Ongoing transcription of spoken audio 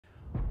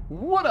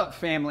What up,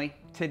 family?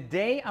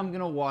 Today I'm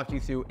gonna walk you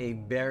through a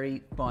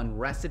very fun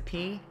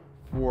recipe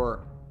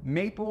for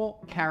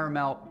maple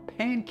caramel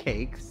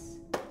pancakes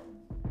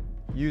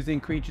using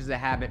Creatures of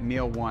Habit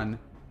Meal 1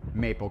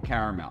 maple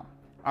caramel.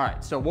 All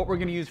right, so what we're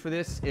gonna use for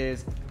this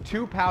is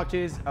 2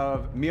 pouches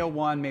of Meal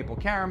 1 maple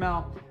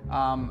caramel.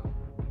 I'm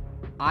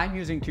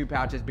using 2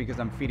 pouches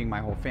because I'm feeding my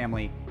whole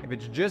family. If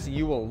it's just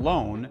you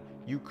alone,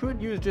 you could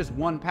use just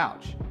 1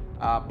 pouch,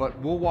 but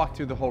we'll walk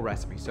through the whole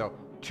recipe. So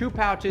 2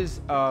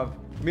 pouches of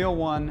Meal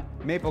 1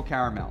 maple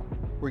caramel.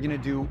 We're gonna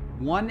do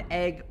 1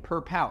 egg per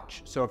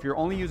pouch. So if you're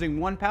only using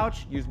 1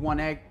 pouch, use 1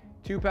 egg.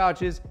 2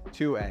 pouches,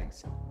 2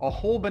 eggs. A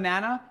whole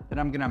banana that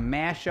I'm gonna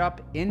mash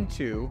up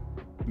into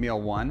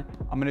Meal 1.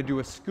 I'm gonna do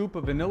a scoop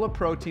of vanilla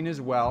protein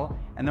as well.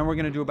 And then we're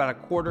gonna do about a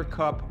 1/4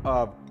 cup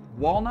of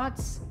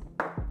walnuts.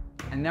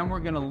 And then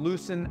we're gonna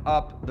loosen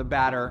up the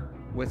batter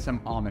with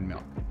some almond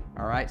milk.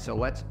 All right, so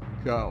let's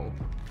go.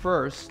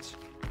 First,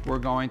 we're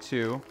going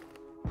to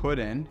put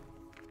in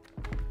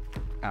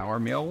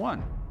our Meal 1.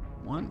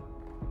 1.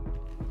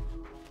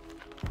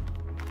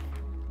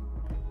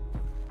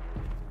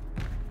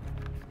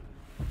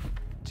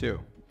 2.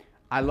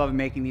 I love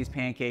making these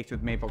pancakes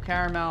with maple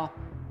caramel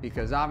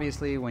because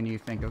obviously when you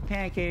think of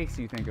pancakes,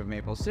 you think of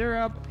maple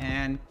syrup,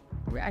 and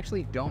we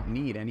actually don't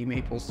need any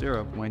maple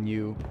syrup when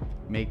you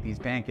make these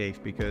pancakes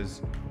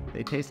because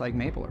they taste like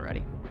maple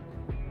already.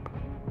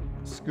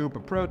 Scoop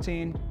of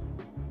protein.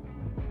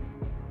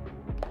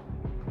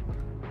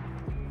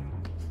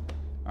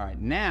 All right,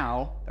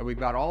 now that we've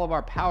got all of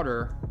our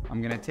powder,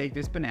 I'm gonna take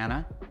this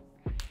banana.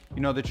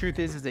 You know, the truth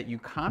is that you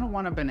kind of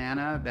want a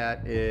banana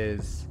that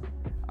is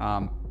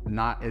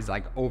not as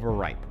like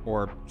overripe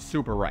or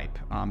super ripe,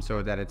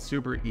 so that it's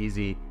super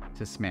easy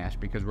to smash,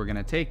 because we're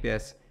gonna take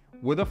this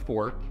with a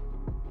fork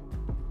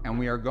and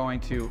we are going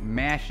to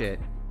mash it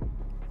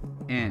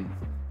in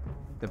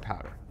the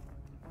powder.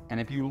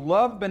 And if you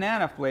love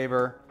banana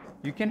flavor,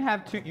 you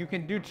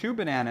can do 2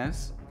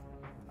 bananas.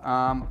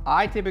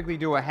 I typically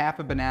do a half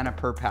a banana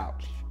per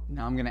pouch.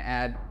 Now I'm gonna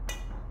add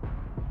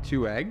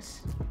 2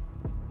 eggs.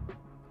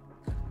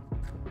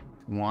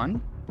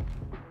 1,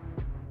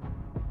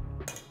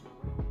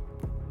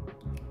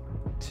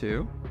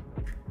 2,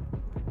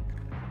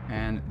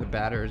 and the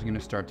batter is gonna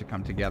start to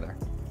come together.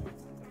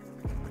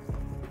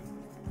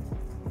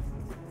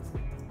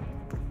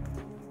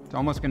 It's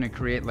almost gonna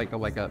create like a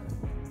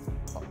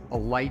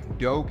light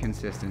dough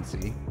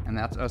consistency, and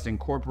that's us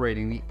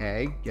incorporating the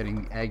egg,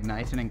 getting the egg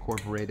nice and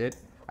incorporated.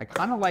 I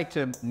kind of like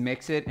to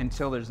mix it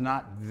until there's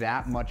not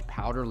that much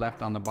powder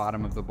left on the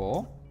bottom of the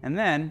bowl. And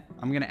then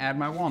I'm gonna add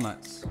my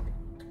walnuts.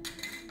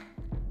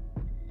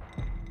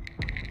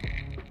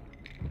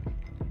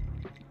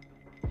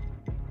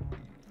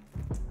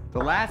 The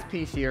last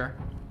piece here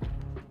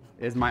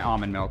is my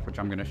almond milk, which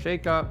I'm gonna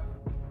shake up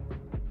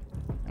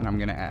and I'm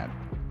gonna add.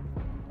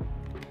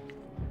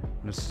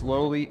 I'm gonna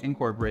slowly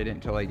incorporate it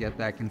until I get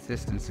that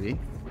consistency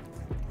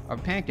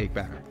of pancake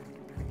batter.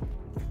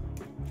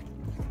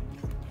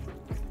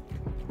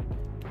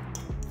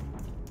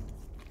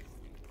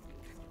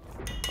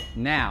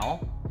 Now,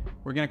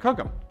 we're gonna cook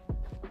them.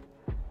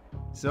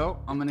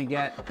 So I'm gonna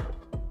get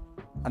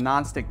a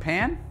nonstick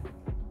pan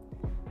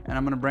and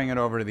I'm gonna bring it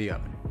over to the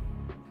oven.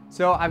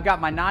 So I've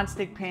got my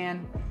nonstick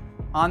pan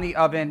on the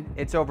oven.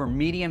 It's over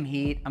medium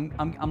heat.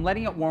 I'm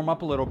letting it warm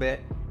up a little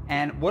bit.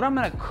 And what I'm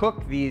gonna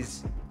cook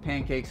these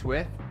pancakes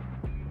with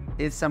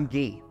is some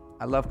ghee.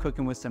 I love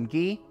cooking with some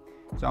ghee.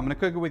 So I'm gonna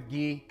cook it with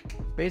ghee,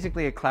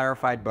 basically a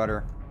clarified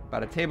butter,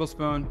 about a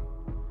tablespoon.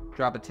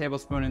 Drop a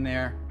tablespoon in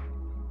there.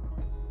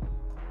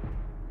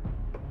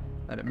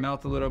 Let it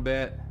melt a little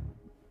bit.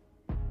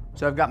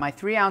 So I've got my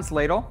 3-ounce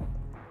ladle.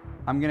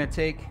 I'm gonna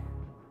take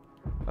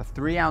a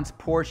 3-ounce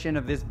portion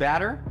of this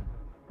batter.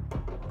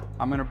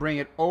 I'm gonna bring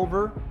it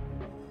over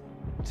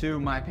to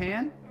my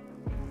pan,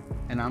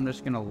 and I'm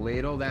just gonna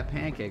ladle that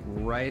pancake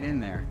right in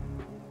there.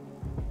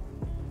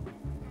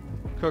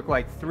 Cook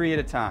like 3 at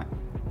a time.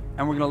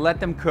 And we're gonna let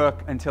them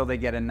cook until they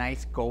get a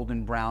nice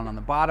golden brown on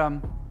the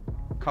bottom.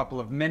 A couple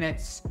of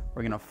minutes,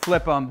 we're gonna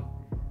flip them,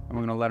 and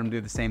we're gonna let them do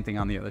the same thing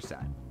on the other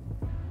side.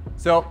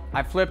 So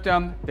I flipped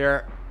them,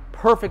 they're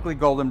perfectly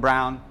golden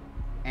brown,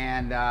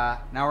 and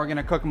now we're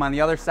gonna cook them on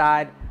the other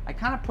side. I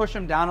kind of push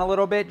them down a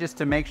little bit just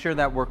to make sure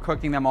that we're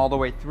cooking them all the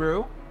way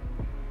through,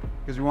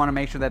 because we wanna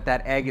make sure that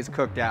that egg is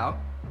cooked out.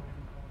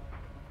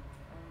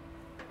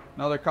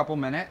 Another couple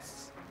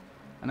minutes,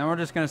 and then we're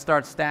just gonna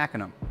start stacking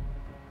them.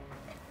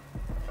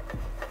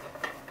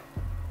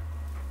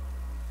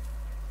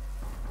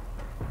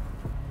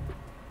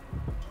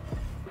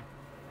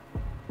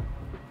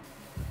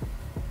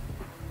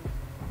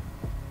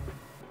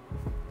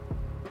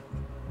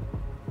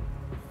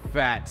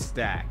 Fat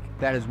stack.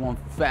 That is one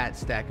fat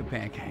stack of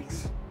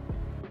pancakes.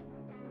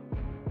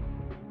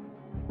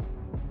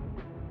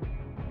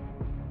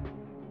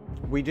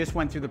 We just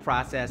went through the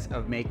process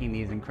of making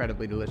these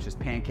incredibly delicious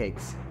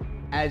pancakes.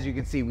 As you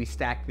can see, we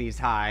stacked these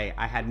high.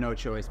 I had no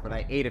choice, but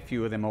I ate a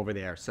few of them over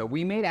there. So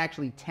we made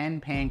actually 10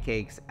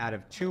 pancakes out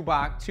of 2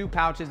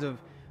 pouches of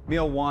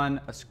Meal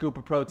 1, a scoop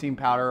of protein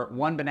powder,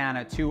 1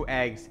 banana, 2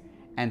 eggs,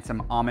 and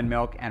some almond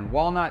milk and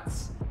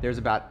walnuts. There's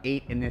about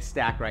 8 in this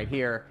stack right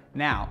here.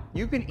 Now,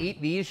 you can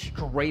eat these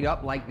straight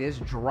up like this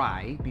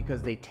dry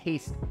because they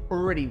taste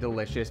already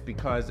delicious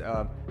because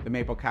of the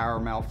maple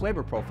caramel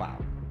flavor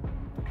profile.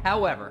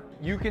 However,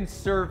 you can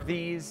serve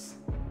these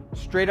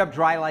straight up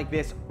dry like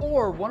this,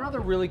 or one other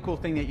really cool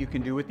thing that you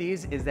can do with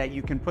these is that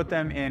you can put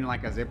them in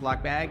like a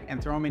Ziploc bag and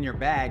throw them in your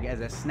bag as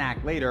a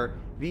snack later.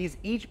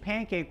 Each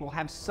pancake will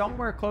have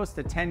somewhere close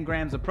to 10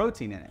 grams of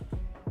protein in it.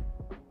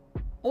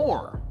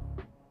 Or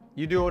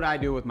you do what I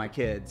do with my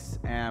kids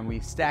and we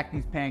stack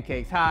these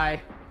pancakes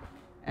high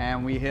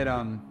and we hit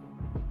them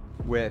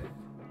with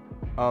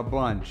a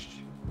bunch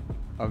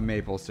of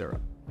maple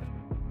syrup.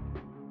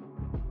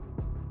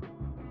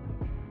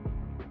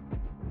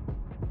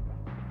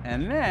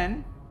 And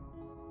then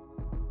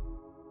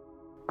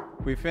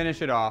we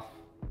finish it off,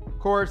 of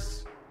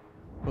course,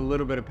 with a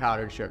little bit of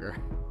powdered sugar.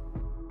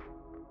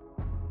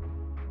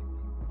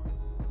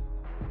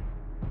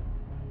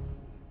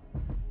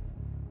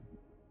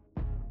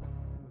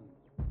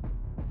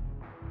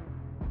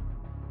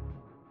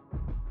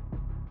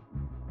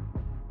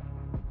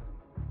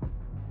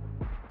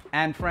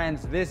 And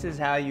friends, this is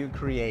how you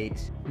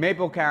create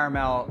maple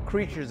caramel,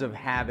 creatures of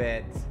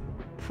habit,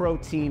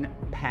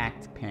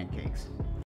 protein-packed pancakes.